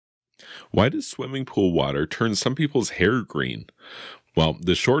Why does swimming pool water turn some people's hair green? Well,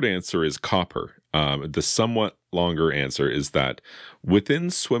 the short answer is copper. The somewhat longer answer is that within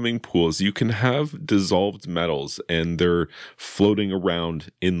swimming pools, you can have dissolved metals and they're floating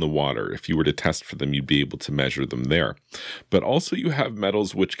around in the water. If you were to test for them, you'd be able to measure them there. But also, you have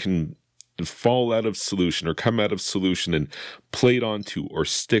metals which can fall out of solution or come out of solution and plate onto or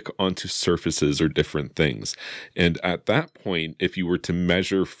stick onto surfaces or different things. And at that point, if you were to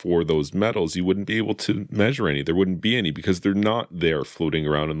measure for those metals, you wouldn't be able to measure any. There wouldn't be any because they're not there floating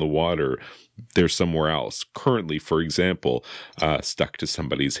around in the water. They're somewhere else. Currently, for example, stuck to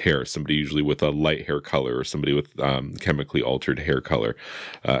somebody's hair, somebody usually with a light hair color or somebody with chemically altered hair color.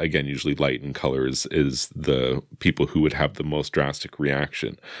 Again, usually light in color is the people who would have the most drastic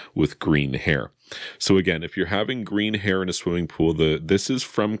reaction with green hair. So again, if you're having green hair in a swimming pool, this is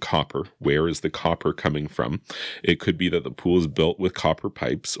from copper. Where is the copper coming from? It could be that the pool is built with copper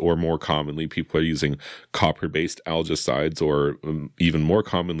pipes, or more commonly, people are using copper-based algicides, or even more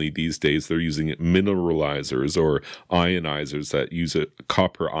commonly these days, they're using mineralizers or ionizers that use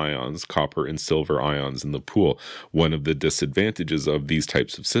copper ions, copper and silver ions in the pool. One of the disadvantages of these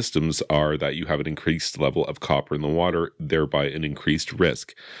types of systems are that you have an increased level of copper in the water, thereby an increased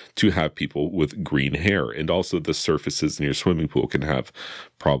risk to have people with green hair. And also the surfaces in your swimming pool can have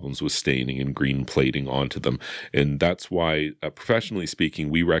problems with staining and green plating onto them. And that's why, professionally speaking,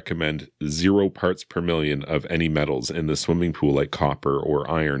 we recommend 0 parts per million of any metals in the swimming pool like copper or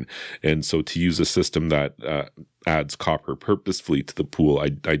iron. And so to use a system that adds copper purposefully to the pool, I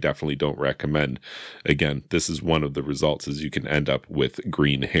definitely don't recommend. Again, this is one of the results, is you can end up with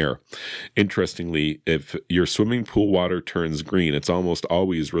green hair. Interestingly, if your swimming pool water turns green, it's almost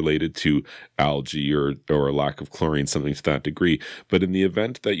always related to algae or a lack of chlorine, something to that degree. But in the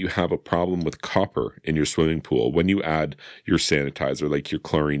event that you have a problem with copper in your swimming pool, when you add your sanitizer, like your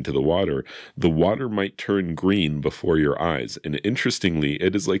chlorine, to the water might turn green before your eyes. And interestingly,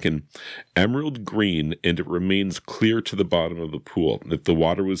 it is like an emerald green, and it remains clear to the bottom of the pool. If the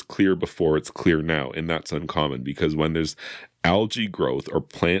water was clear before, it's clear now, and that's uncommon because when there's algae growth or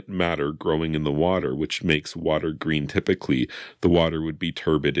plant matter growing in the water, which makes water green, typically the water would be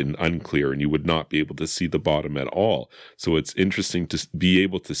turbid and unclear and you would not be able to see the bottom at all. So it's interesting to be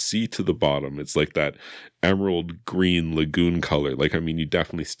able to see to the bottom. It's like that emerald green lagoon color. You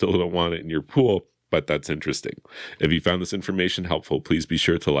definitely still don't want it in your pool, but that's interesting. If you found this information helpful, please be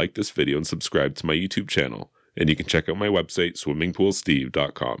sure to like this video and subscribe to my YouTube channel. And you can check out my website,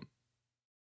 swimmingpoolsteve.com.